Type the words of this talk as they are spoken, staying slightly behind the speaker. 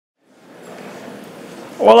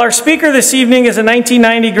Well, our speaker this evening is a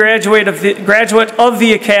 1990 graduate of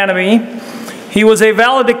the Academy. He was a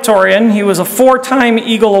valedictorian. He was a 4-time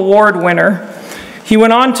Eagle Award winner. He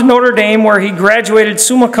went on to Notre Dame, where he graduated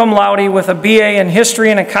summa cum laude with a BA in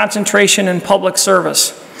history and a concentration in public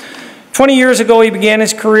service. 20 years ago, he began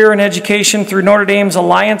his career in education through Notre Dame's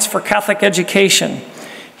Alliance for Catholic Education.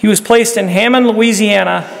 He was placed in Hammond,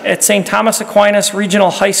 Louisiana at St. Thomas Aquinas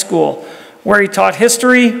Regional High School, where he taught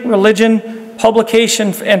history, religion,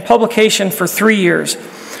 publication for 3 years.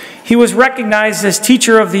 He was recognized as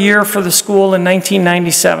Teacher of the Year for the school in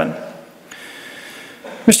 1997.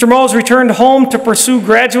 Mr. Mohs returned home to pursue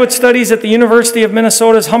graduate studies at the University of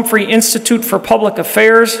Minnesota's Humphrey Institute for Public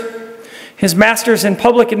Affairs. His master's in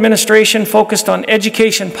public administration focused on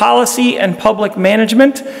education policy and public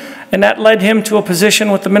management, and that led him to a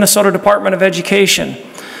position with the Minnesota Department of Education,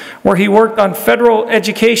 where he worked on federal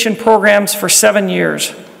education programs for 7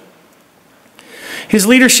 years. His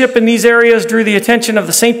leadership in these areas drew the attention of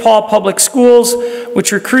the St. Paul Public Schools,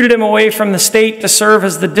 which recruited him away from the state to serve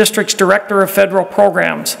as the district's director of federal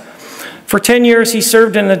programs. For 10 years, he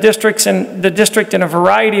served in the district in a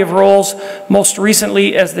variety of roles, most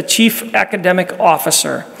recently as the Chief Academic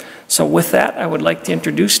Officer. So with that, I would like to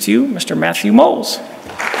introduce to you Mr. Matthew Mohs.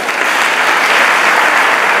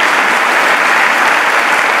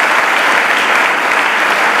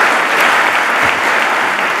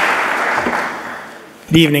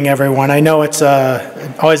 Good evening, everyone. I know it's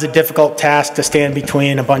always a difficult task to stand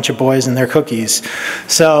between a bunch of boys and their cookies.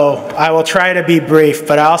 So I will try to be brief,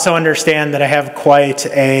 but I also understand that I have quite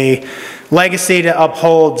a legacy to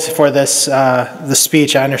uphold for this the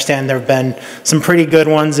speech. I understand there have been some pretty good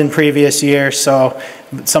ones in previous years, so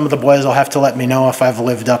some of the boys will have to let me know if I've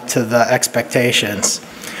lived up to the expectations.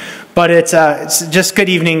 But it's just good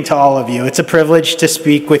evening to all of you. It's a privilege to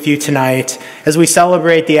speak with you tonight as we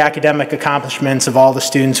celebrate the academic accomplishments of all the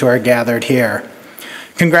students who are gathered here.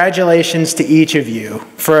 Congratulations to each of you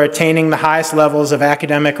for attaining the highest levels of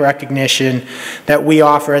academic recognition that we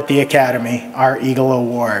offer at the Academy, our Eagle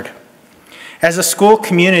Award. As a school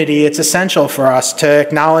community, it's essential for us to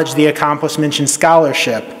acknowledge the accomplishments and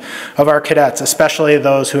scholarship of our cadets, especially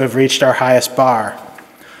those who have reached our highest bar.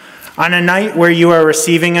 On a night where you are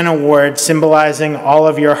receiving an award symbolizing all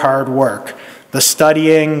of your hard work, the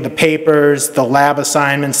studying, the papers, the lab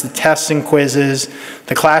assignments, the tests and quizzes,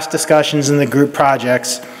 the class discussions, and the group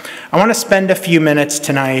projects, I want to spend a few minutes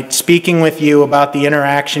tonight speaking with you about the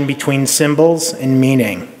interaction between symbols and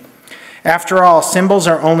meaning. After all, symbols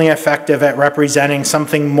are only effective at representing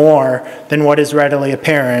something more than what is readily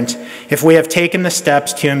apparent if we have taken the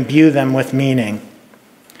steps to imbue them with meaning.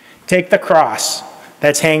 Take the cross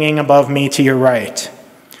that's hanging above me to your right.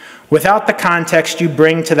 Without the context you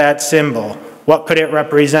bring to that symbol, what could it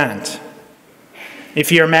represent?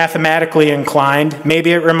 If you're mathematically inclined,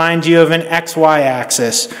 maybe it reminds you of an XY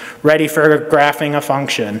axis ready for graphing a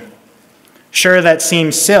function. Sure, that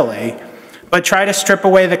seems silly, but try to strip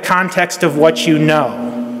away the context of what you know,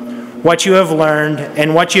 what you have learned,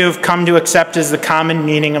 and what you have come to accept as the common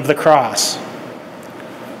meaning of the cross.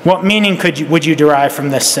 What meaning would you derive from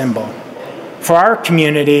this symbol? For our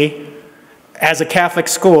community, as a Catholic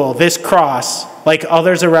school, this cross, like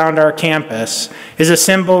others around our campus, is a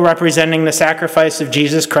symbol representing the sacrifice of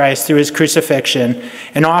Jesus Christ through his crucifixion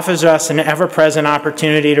and offers us an ever-present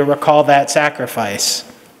opportunity to recall that sacrifice.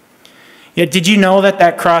 Yet did you know that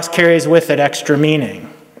that cross carries with it extra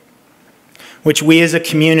meaning, which we as a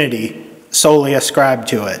community solely ascribe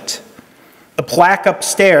to it? The plaque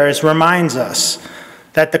upstairs reminds us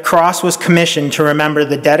that the cross was commissioned to remember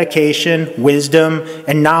the dedication, wisdom,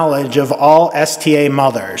 and knowledge of all STA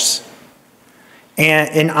mothers,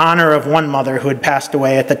 and in honor of one mother who had passed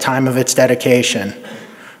away at the time of its dedication.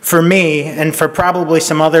 For me, and for probably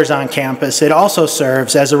some others on campus, it also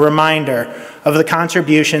serves as a reminder of the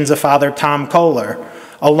contributions of Father Tom Kohler,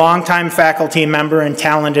 a longtime faculty member and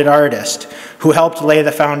talented artist who helped lay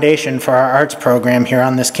the foundation for our arts program here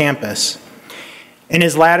on this campus. In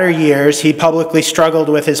his latter years, he publicly struggled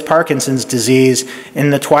with his Parkinson's disease in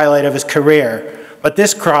the twilight of his career, but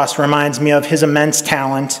this cross reminds me of his immense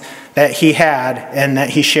talent that he had and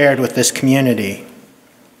that he shared with this community.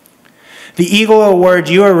 The Eagle Award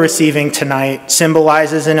you are receiving tonight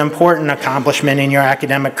symbolizes an important accomplishment in your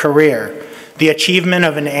academic career, the achievement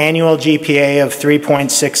of an annual GPA of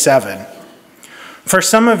 3.67. For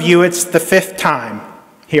some of you, it's the 5th time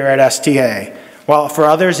here at STA, while for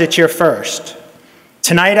others, it's your first.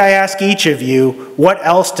 Tonight I ask each of you, what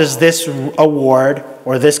else does this award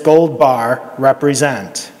or this gold bar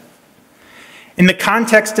represent? In the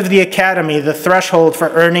context of the Academy, the threshold for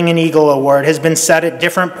earning an Eagle Award has been set at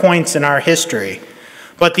different points in our history.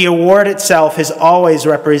 but the award itself has always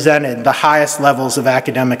represented the highest levels of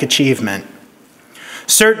academic achievement.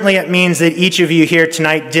 Certainly it means that each of you here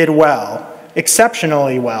tonight did well,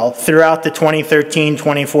 exceptionally well, throughout the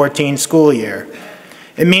 2013-2014 school year.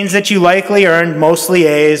 It means that you likely earned mostly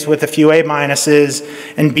A's with a few A minuses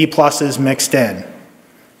and B pluses mixed in.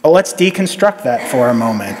 But let's deconstruct that for a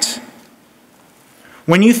moment.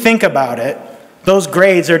 When you think about it, those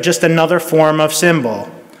grades are just another form of symbol,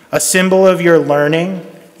 a symbol of your learning,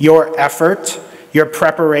 your effort, your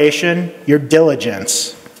preparation, your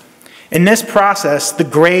diligence. In this process, the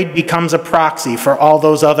grade becomes a proxy for all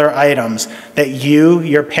those other items that you,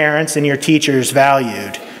 your parents, and your teachers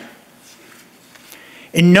valued.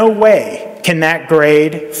 In no way can that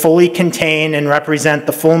grade fully contain and represent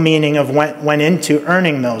the full meaning of what went into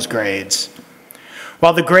earning those grades.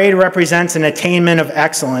 While the grade represents an attainment of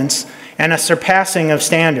excellence and a surpassing of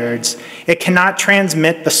standards, it cannot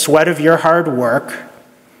transmit the sweat of your hard work,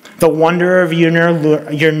 the wonder of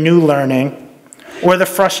your new learning, or the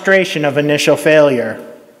frustration of initial failure.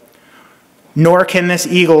 Nor can this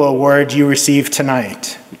Eagle Award you receive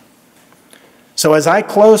tonight. So as I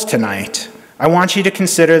close tonight, I want you to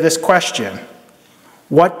consider this question.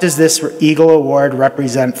 What does this Eagle Award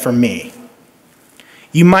represent for me?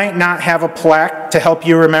 You might not have a plaque to help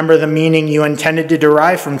you remember the meaning you intended to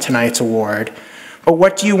derive from tonight's award, but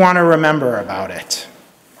what do you want to remember about it?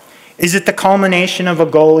 Is it the culmination of a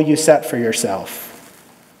goal you set for yourself?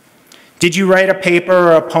 Did you write a paper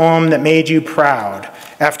or a poem that made you proud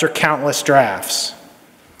after countless drafts?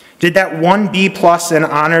 Did that one B plus in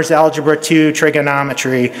Honors Algebra 2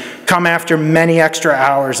 trigonometry come after many extra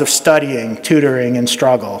hours of studying, tutoring, and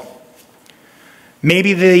struggle?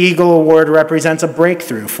 Maybe the Eagle Award represents a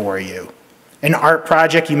breakthrough for you, an art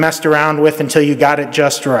project you messed around with until you got it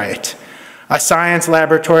just right, a science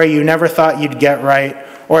laboratory you never thought you'd get right,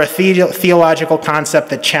 or a theological concept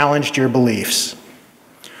that challenged your beliefs.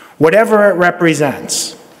 Whatever it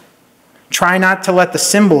represents, try not to let the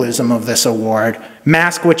symbolism of this award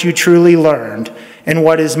mask what you truly learned and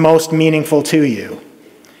what is most meaningful to you.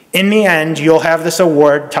 In the end, you'll have this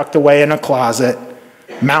award tucked away in a closet,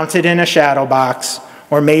 mounted in a shadow box,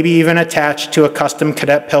 or maybe even attached to a custom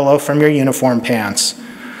cadet pillow from your uniform pants.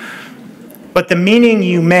 But the meaning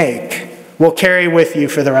you make will carry with you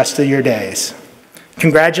for the rest of your days.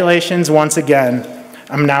 Congratulations once again.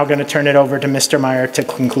 I'm now going to turn it over to Mr. Meyer to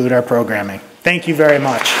conclude our programming. Thank you very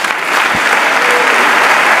much.